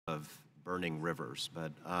burning rivers,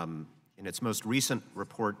 but in its most recent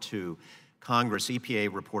report to Congress,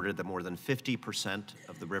 EPA reported that more than 50%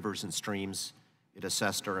 of the rivers and streams it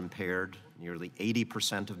assessed are impaired, nearly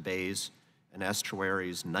 80% of bays and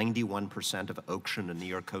estuaries, 91% of ocean and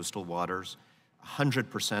near coastal waters,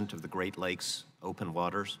 100% of the Great Lakes open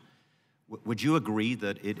waters. Would you agree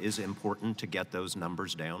that it is important to get those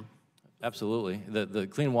numbers down? Absolutely. The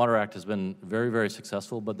Clean Water Act has been very, very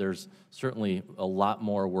successful, but there's certainly a lot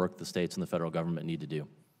more work the states and the federal government need to do.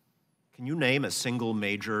 Can you name a single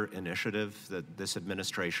major initiative that this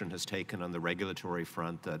administration has taken on the regulatory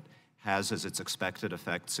front that has as its expected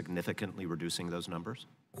effect significantly reducing those numbers?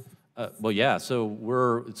 Well, yeah,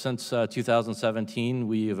 so since 2017,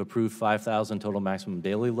 we have approved 5,000 total maximum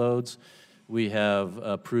daily loads. We have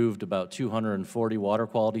approved about 240 water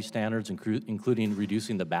quality standards, including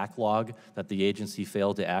reducing the backlog that the agency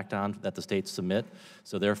failed to act on that the states submit,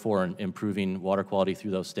 so therefore improving water quality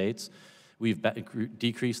through those states. We've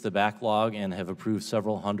decreased the backlog and have approved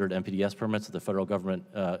several hundred MPDS permits that the federal government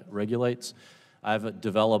regulates. I've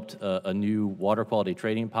developed a new water quality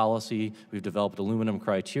trading policy. We've developed aluminum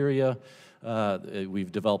criteria.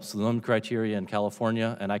 We've developed saloon criteria in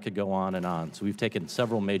California, and I could go on and on. So we've taken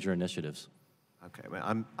several major initiatives. Okay,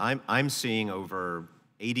 well, I'm seeing over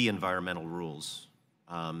 80 environmental rules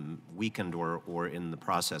weakened or in the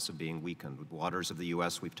process of being weakened. With Waters of the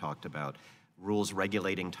U.S., we've talked about rules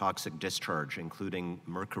regulating toxic discharge, including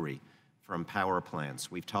mercury from power plants.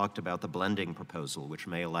 We've talked about the blending proposal, which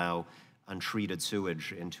may allow untreated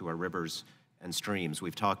sewage into our rivers and streams.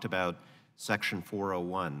 We've talked about Section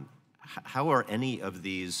 401. How are any of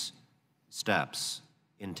these steps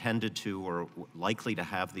intended to or likely to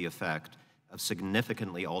have the effect of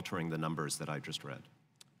significantly altering the numbers that I just read?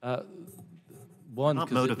 One,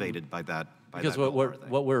 not motivated by that. Because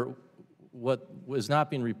what is not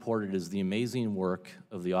being reported is the amazing work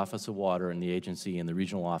of the Office of Water and the agency and the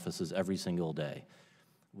regional offices every single day.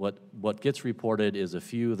 What gets reported is a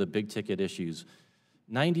few of the big ticket issues.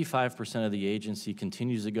 95% of the agency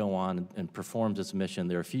continues to go on and performs its mission.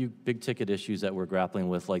 There are a few big ticket issues that we're grappling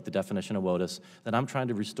with, like the definition of WOTUS, that I'm trying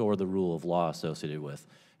to restore the rule of law associated with.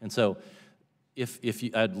 And so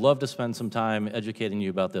I'd love to spend some time educating you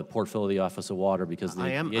about the portfolio of the Office of Water, because the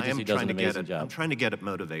agency does an amazing job. I'm trying to get at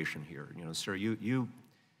motivation here. You know, sir, you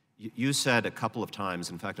said a couple of times,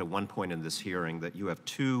 in fact, at one point in this hearing, that you have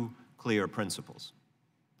two clear principles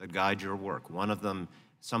that guide your work. One of them,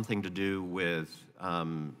 something to do with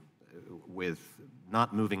not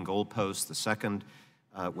moving goalposts. The second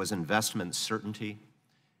was investment certainty.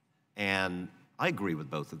 And I agree with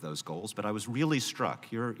both of those goals, but I was really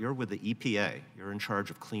struck. You're with the EPA. You're in charge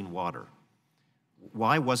of clean water.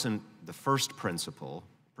 Why wasn't the first principle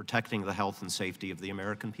protecting the health and safety of the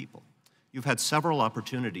American people? You've had several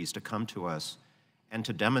opportunities to come to us and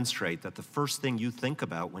to demonstrate that the first thing you think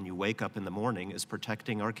about when you wake up in the morning is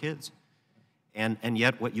protecting our kids. And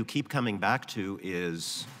yet what you keep coming back to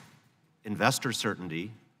is investor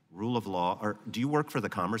certainty, rule of law. Or do you work for the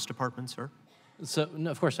Commerce Department, sir? So, no,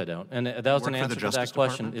 of course I don't. And that was an answer to that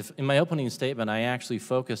question. In my opening statement, I actually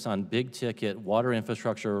focused on big ticket water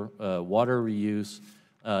infrastructure, water reuse,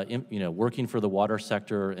 working for the water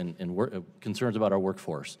sector and concerns about our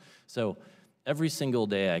workforce. So every single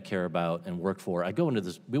day I care about and work for.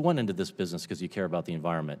 We went into this business because you care about the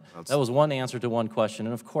environment. That was one answer to one question,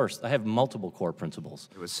 and of course, I have multiple core principles.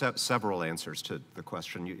 There was several answers to the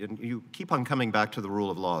question. You keep on coming back to the rule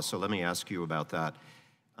of law, so let me ask you about that.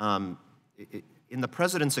 In the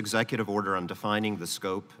President's executive order on defining the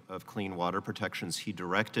scope of clean water protections, he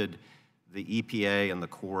directed the EPA and the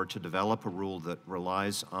Corps to develop a rule that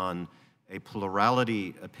relies on a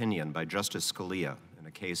plurality opinion by Justice Scalia in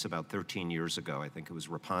a case about 13 years ago. I think it was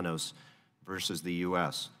Rapanos versus the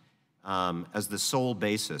U.S. As the sole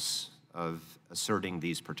basis of asserting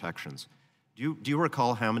these protections. Do you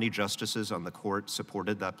recall how many justices on the court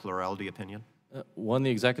supported that plurality opinion? One, the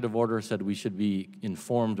executive order said we should be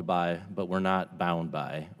informed by, but we're not bound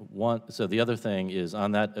by. So the other thing is,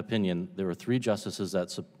 on that opinion, there were 3 justices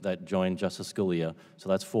that joined Justice Scalia, so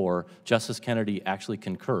that's 4. Justice Kennedy actually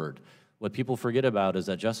concurred. What people forget about is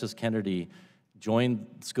that Justice Kennedy joined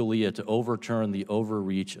Scalia to overturn the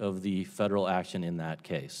overreach of the federal action in that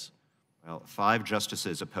case. Well, 5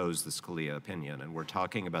 justices opposed the Scalia opinion, and we're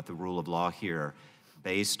talking about the rule of law here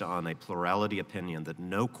based on a plurality opinion that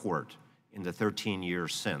no court in the 13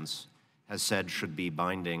 years since has said should be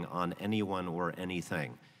binding on anyone or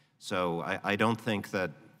anything. So I don't think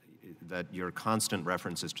that your constant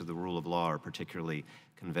references to the rule of law are particularly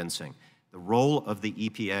convincing. The role of the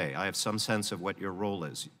EPA, I have some sense of what your role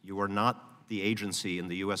is. You are not the agency in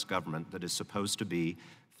the U.S. government that is supposed to be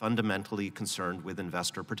fundamentally concerned with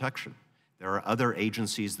investor protection. There are other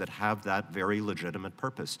agencies that have that very legitimate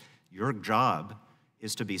purpose. Your job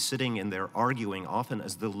is to be sitting in there arguing often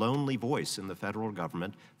as the lonely voice in the federal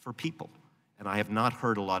government for people. And I have not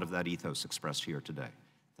heard a lot of that ethos expressed here today.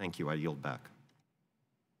 Thank you. I yield back.